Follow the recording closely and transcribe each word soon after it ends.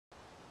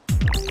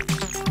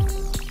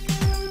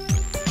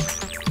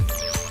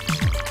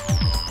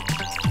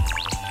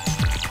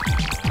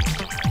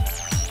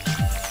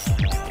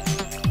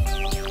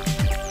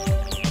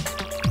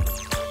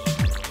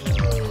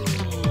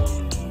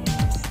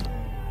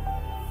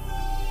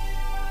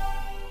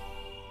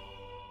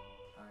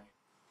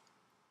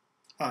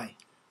Hi,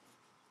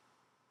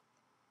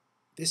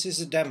 this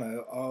is a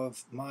demo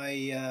of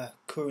my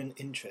current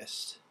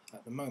interest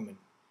at the moment.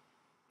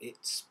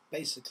 It's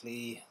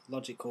basically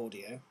Logic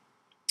Audio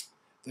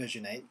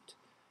version 8.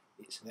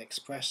 It's an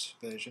Express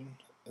version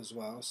as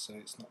well, so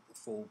it's not the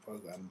full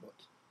program, but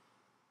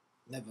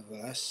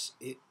nevertheless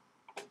it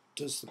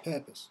does the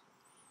purpose.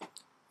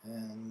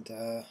 And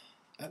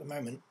at the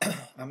moment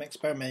I'm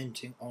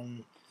experimenting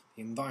on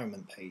the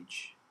environment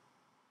page.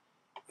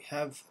 We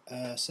have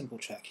a simple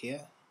track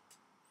here.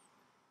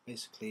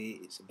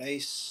 Basically it's a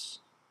bass,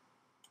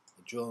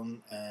 a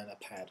drum and a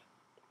pad.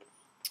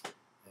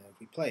 If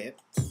we play it,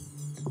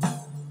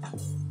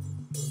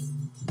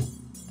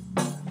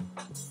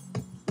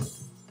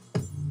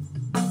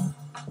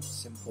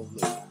 simple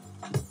loop.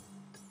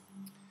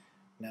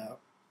 Now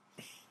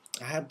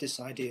I had this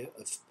idea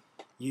of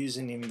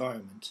using the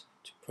environment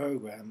to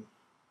program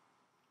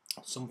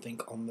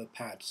something on the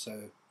pad,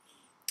 so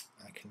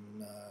I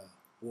can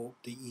warp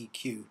the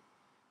EQ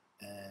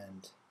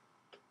and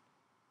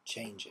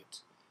change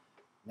it.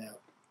 Now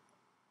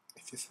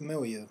if you're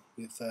familiar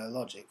with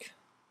Logic,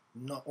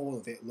 not all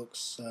of it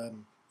looks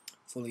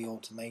fully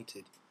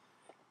automated.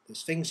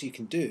 There's things you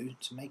can do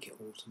to make it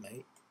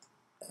automate,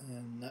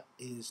 and that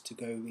is to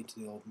go into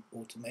the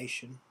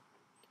automation,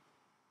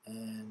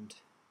 and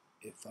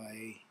if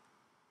I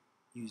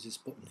use this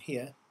button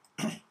here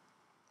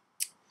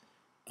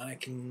I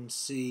can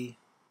see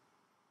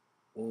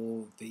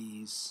all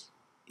these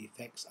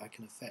effects I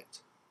can affect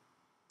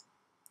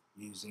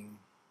using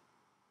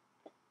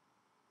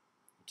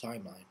the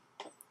timeline.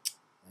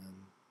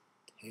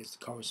 Here's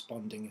the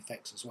corresponding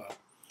effects as well.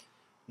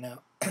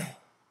 Now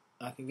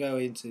I can go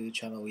into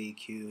channel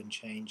EQ and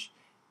change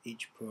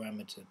each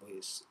parameter, but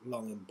it's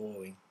long and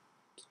boring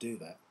to do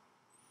that.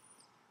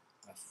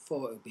 I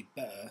thought it would be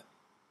better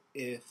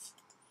if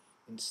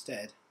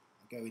instead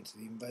I go into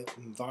the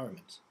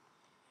environment.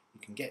 You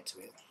can get to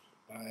it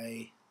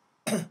by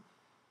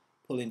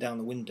pulling down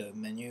the window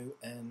menu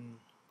and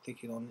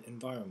clicking on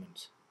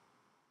environment,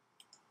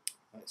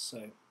 like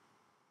so.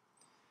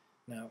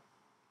 Now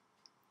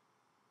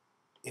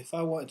if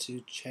I wanted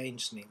to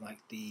change something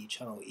like the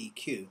channel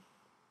EQ,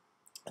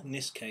 in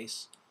this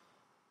case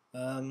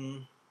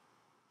I've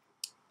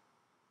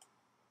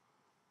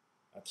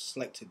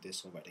selected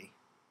this already.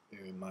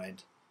 Bear in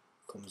mind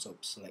it comes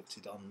up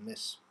selected on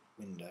this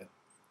window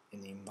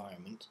in the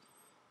environment.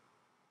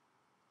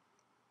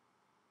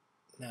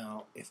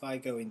 Now if I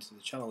go into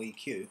the channel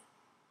EQ,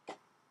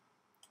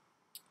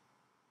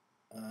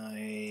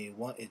 I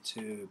wanted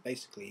to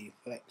basically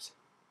select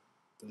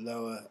the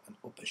lower and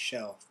upper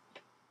shelf,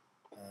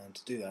 and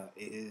to do that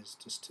it is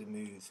just to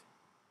move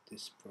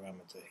this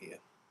parameter here,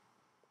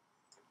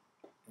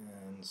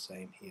 and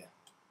same here.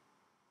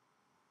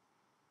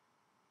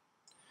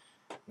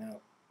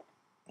 Now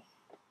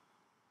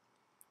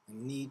I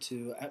need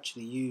to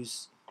actually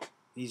use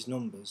these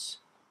numbers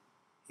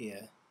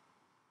here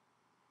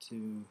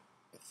to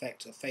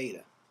affect a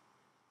fader,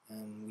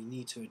 and we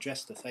need to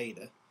address the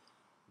fader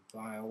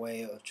via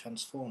way of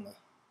transformer.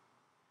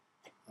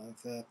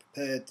 I've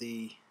prepared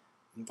the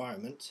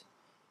environment,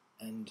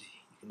 and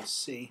you can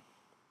see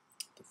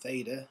the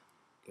fader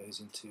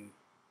goes into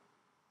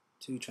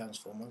two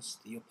transformers,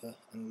 the upper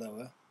and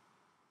lower,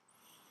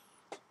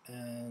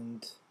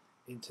 and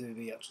into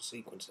the actual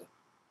sequencer.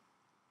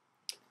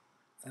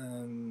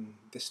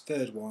 This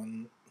third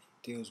one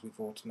deals with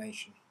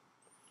automation.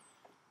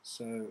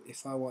 So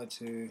if I wanted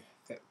to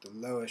affect the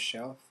lower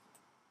shelf,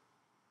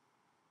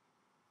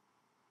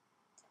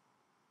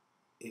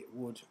 it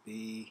would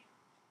be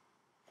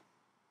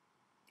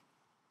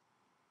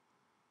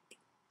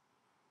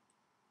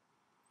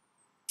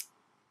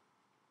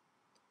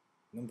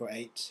number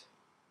 8,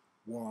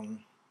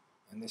 1,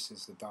 and this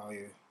is the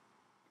value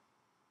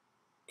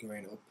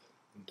going up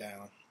and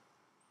down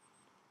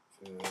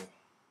for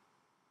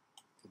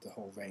the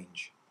whole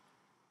range.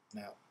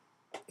 Now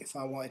if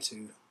I wanted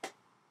to,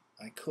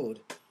 I could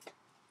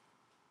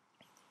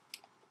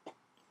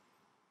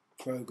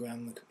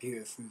program the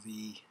computer through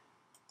the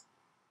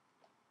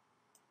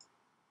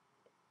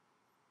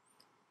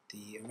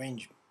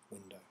arrange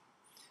window.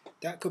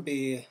 That could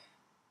be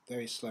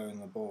very slow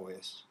and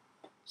laborious,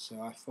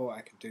 so I thought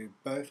I could do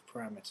both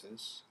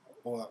parameters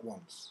all at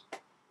once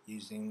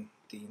using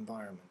the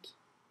environment.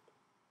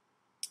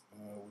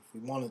 If we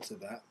monitor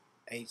that,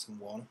 8 and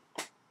 1,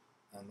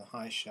 and the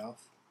high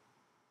shelf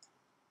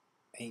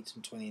 8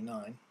 and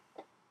 29,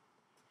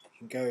 you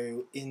can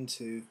go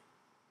into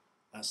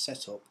our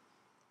setup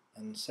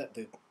and set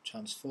the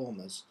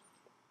transformers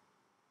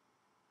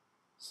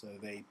so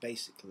they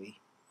basically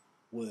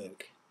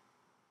work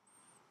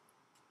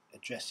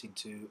addressing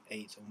to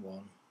 8 and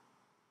 1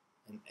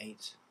 and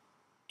 8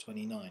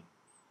 29.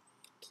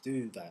 To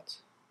do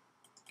that,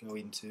 go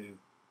into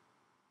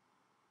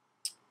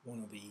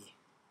one of the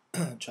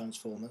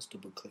transformers,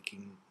 double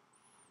clicking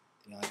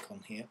the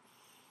icon here,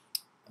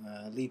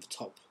 leave the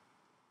top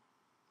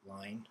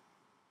line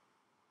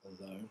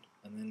alone,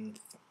 and then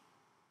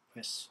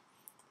press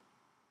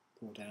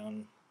pull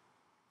down,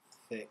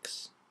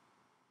 fix,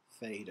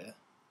 fader,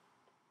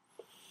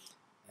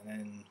 and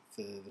then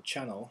for the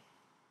channel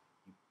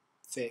you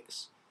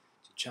fix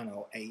to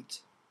channel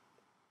 8,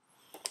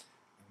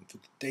 and for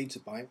the data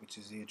byte, which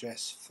is the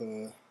address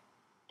for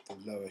the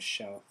lower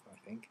shelf, I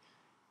think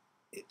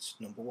it's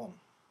number 1.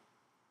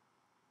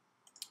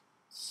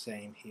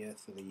 Same here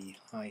for the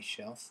high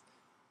shelf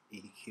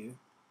EQ,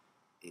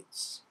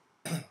 it's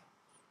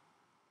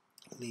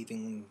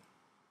leaving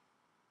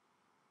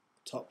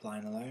top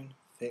line alone,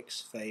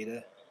 fix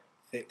fader,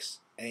 fix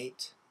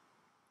 8,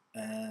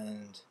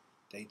 and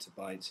data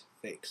byte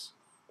fix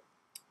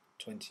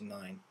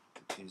 29,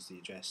 which is the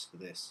address for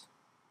this.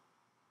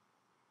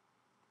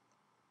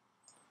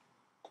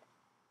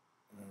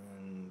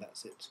 And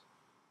that's it.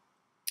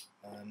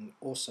 And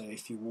also,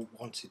 if you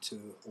wanted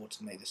to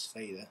automate this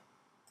fader,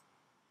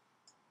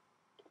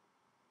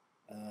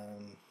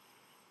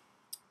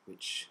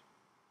 which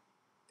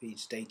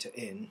feeds data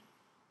in,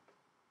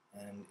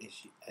 and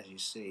as you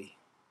see,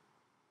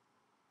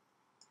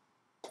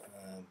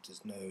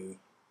 there's no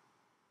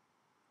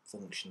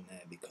function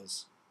there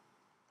because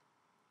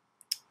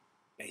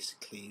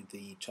basically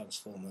the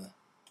transformer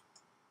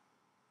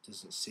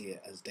doesn't see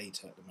it as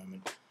data at the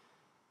moment.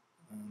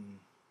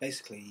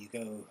 Basically you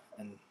go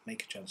and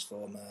make a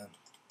transformer,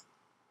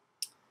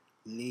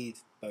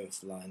 leave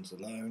both lines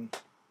alone,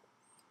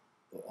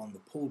 but on the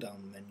pull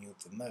down menu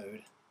of the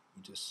mode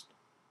you just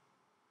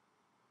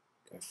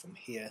go from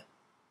here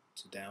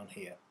to down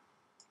here,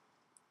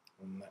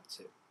 and that's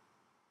it.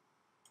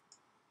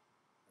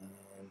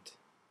 And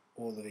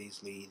all of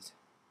these leads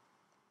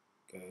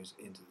goes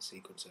into the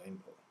sequencer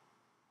input.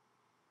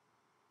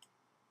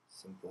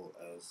 Simple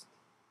as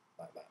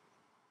like that.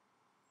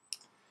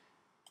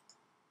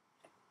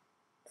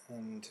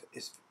 And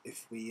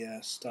if we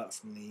start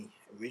from the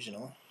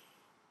original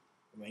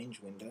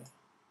range window,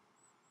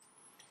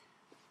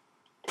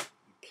 we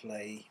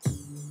play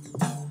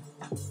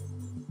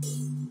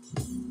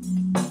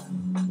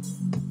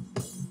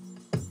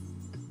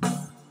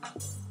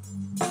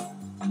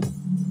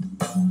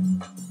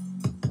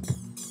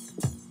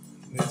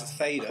move the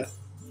fader,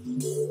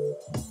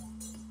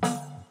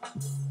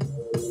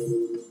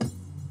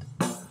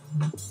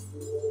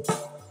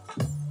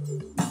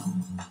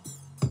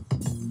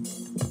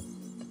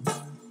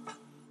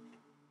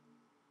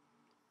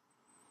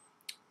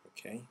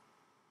 okay.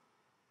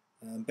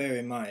 Bear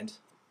in mind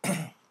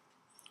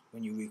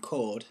when you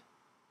record,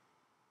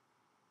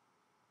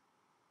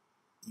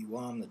 you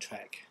arm the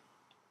track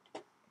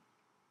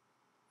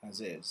as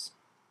is,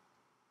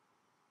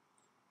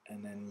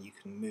 and then you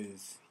can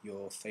move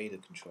your fader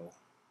control,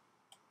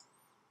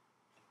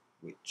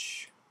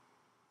 which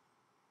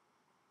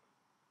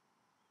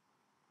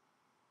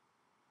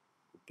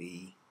would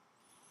be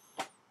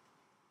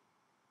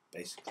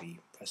basically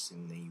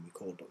pressing the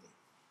record button.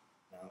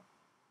 Now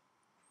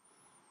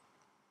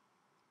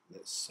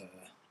let's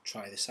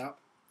try this out.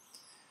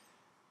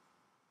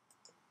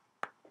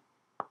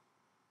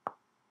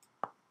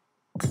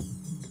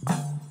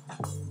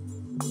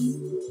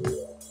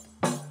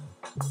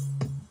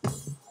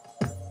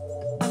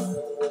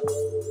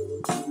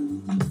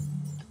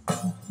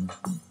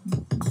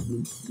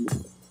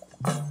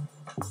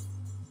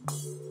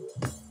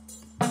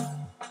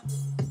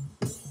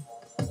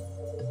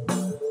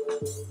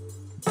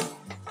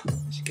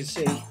 As you can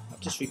see, I've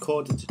just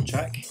recorded the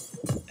track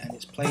and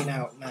it's playing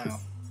out now.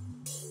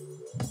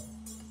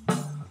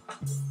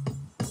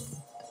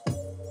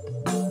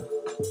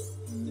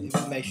 And the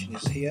information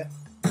is here.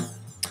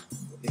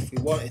 If we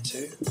wanted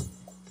to,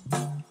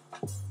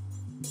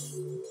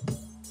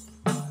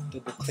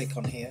 double click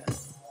on here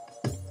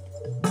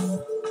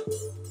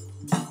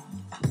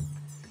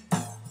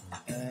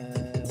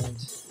and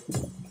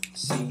you can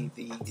see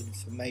the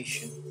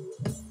information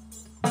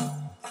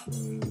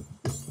through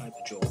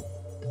Hyperjaw.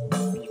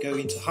 When you go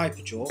into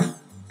Hyperjaw,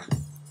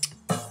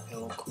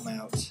 it'll come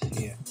out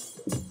here.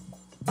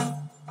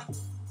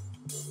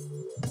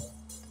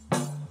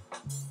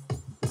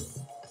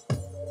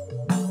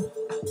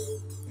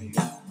 There you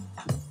go.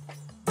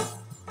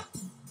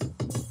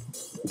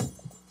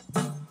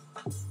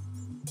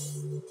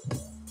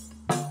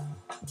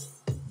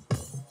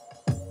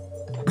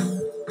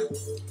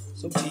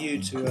 It's up to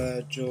you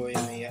to draw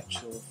in the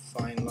actual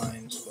fine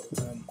lines,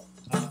 but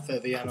I prefer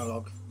the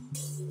analog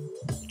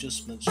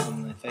adjustments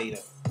from the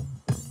fader.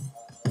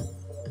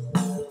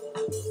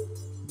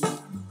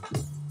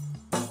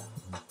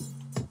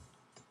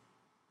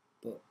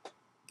 But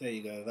there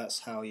you go, that's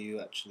how you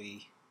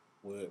actually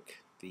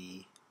work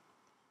the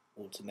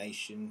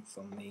automation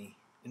from the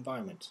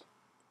environment.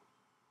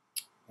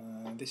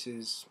 This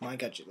is my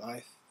gadget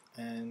life,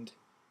 and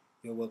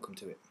you're welcome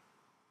to it.